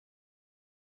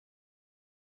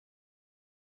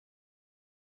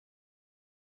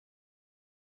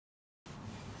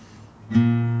You're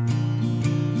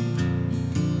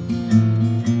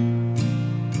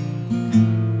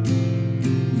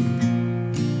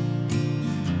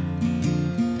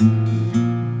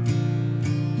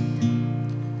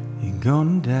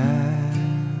gonna die,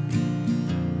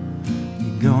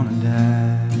 you're gonna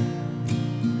die,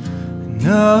 and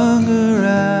hunger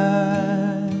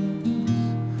eyes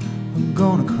are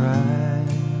gonna cry.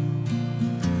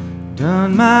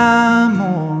 Done my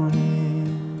morning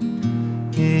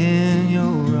in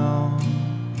your arms,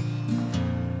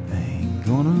 ain't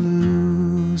gonna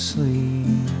lose sleep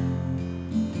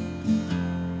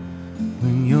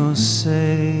when you're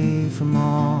safe from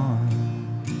harm.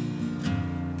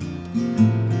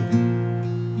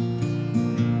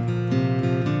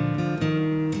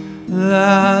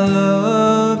 I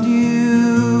loved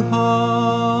you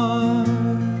hard,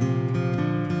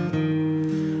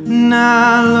 and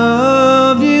I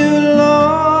loved you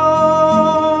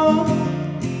long,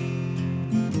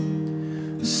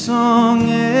 sung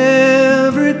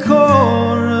every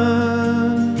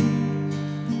chorus,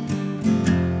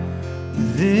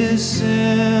 this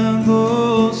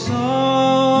simple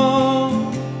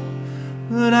song,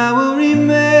 but I will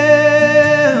remember.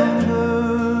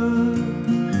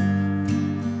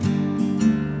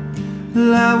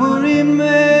 I will remember,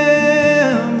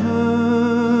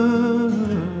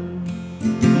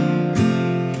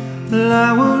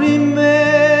 I will remember,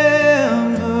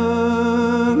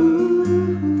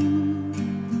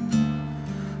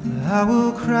 I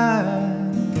will cry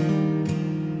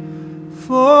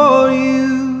for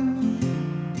you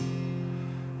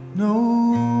no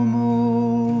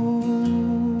more.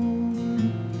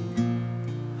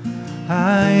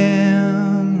 I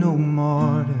am no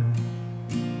martyr,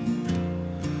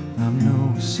 I'm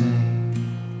no saint,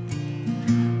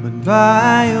 but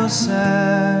by your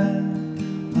side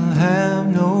I'll have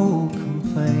no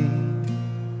complaint.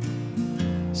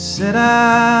 Said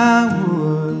I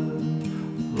would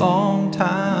a long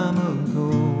time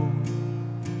ago,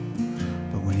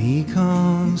 but when he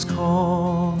comes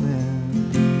calling,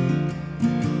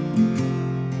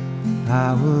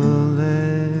 I will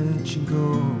let you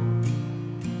go,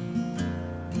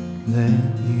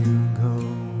 let you go.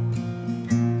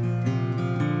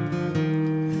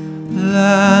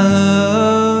 I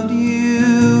loved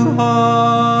you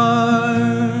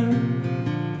hard,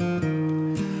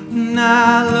 and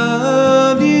I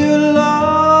loved you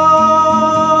long,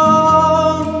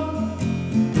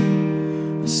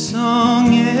 I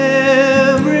sung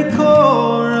every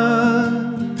chorus,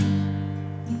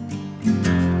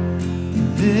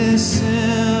 this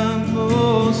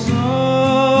simple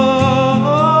song,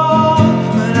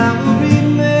 but I will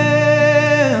remember,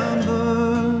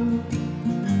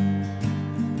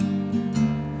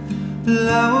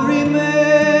 I will remember,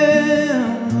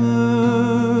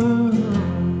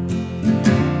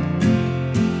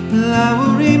 I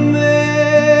will remember,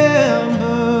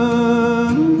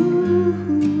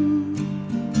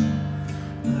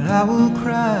 I will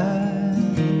cry